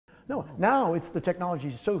No, now it's the technology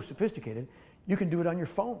is so sophisticated, you can do it on your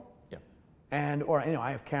phone. Yeah. And, or, you know,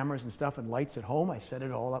 I have cameras and stuff and lights at home. I set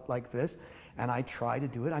it all up like this, and I try to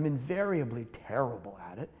do it. I'm invariably terrible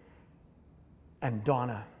at it. And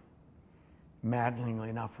Donna, maddeningly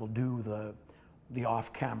enough, will do the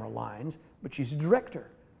off-camera lines, but she's a director.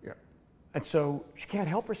 Yeah. And so she can't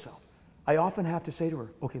help herself. I often have to say to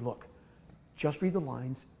her, okay, look, just read the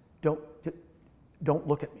lines. Don't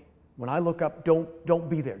look at me. When I look up, don't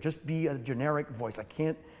be there. Just be a generic voice. I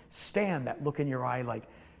can't stand that look in your eye like,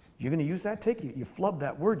 you're going to use that? Take you flub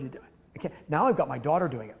that word. I can't. Now I've got my daughter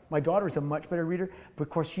doing it. My daughter is a much better reader, but of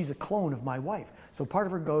course she's a clone of my wife. So part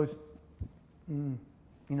of her goes, you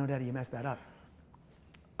know, Daddy, you messed that up.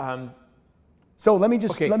 So let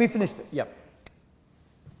me finish this. Yep.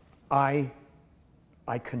 I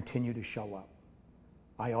continue to show up.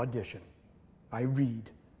 I audition. I read.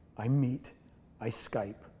 I meet. I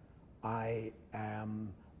Skype. I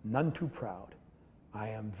am none too proud. I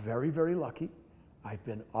am very, very lucky. I've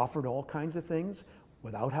been offered all kinds of things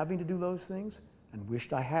without having to do those things and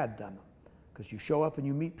wished I had done them. Because you show up and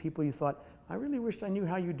you meet people you thought, I really wished I knew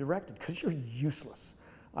how you directed, because you're useless.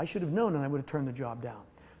 I should have known and I would have turned the job down.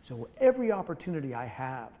 So every opportunity I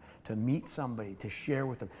have to meet somebody, to share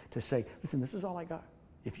with them, to say, listen, this is all I got.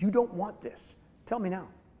 If you don't want this, tell me now.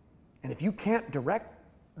 And if you can't direct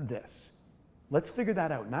this, let's figure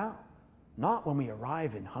that out now. Not when we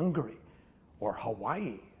arrive in Hungary or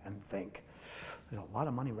Hawaii and think, there's a lot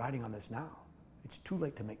of money riding on this now. It's too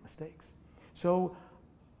late to make mistakes. So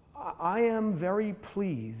I am very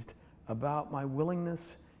pleased about my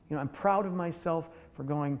willingness. You know, I'm proud of myself for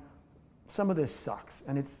going, some of this sucks,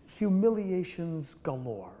 and it's humiliations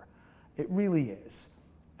galore. It really is.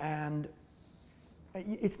 And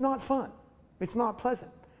it's not fun. It's not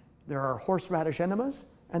pleasant. There are horseradish enemas,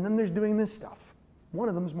 and then there's doing this stuff. One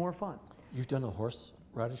of them is more fun. You've done a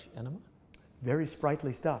horseradish enema? Very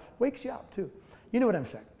sprightly stuff. Wakes you up, too. You know what I'm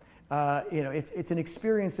saying. You know, it's an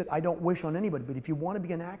experience that I don't wish on anybody, but if you want to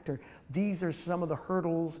be an actor, these are some of the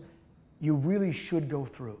hurdles you really should go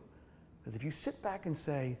through. Because if you sit back and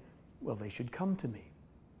say, well, they should come to me,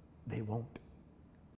 they won't.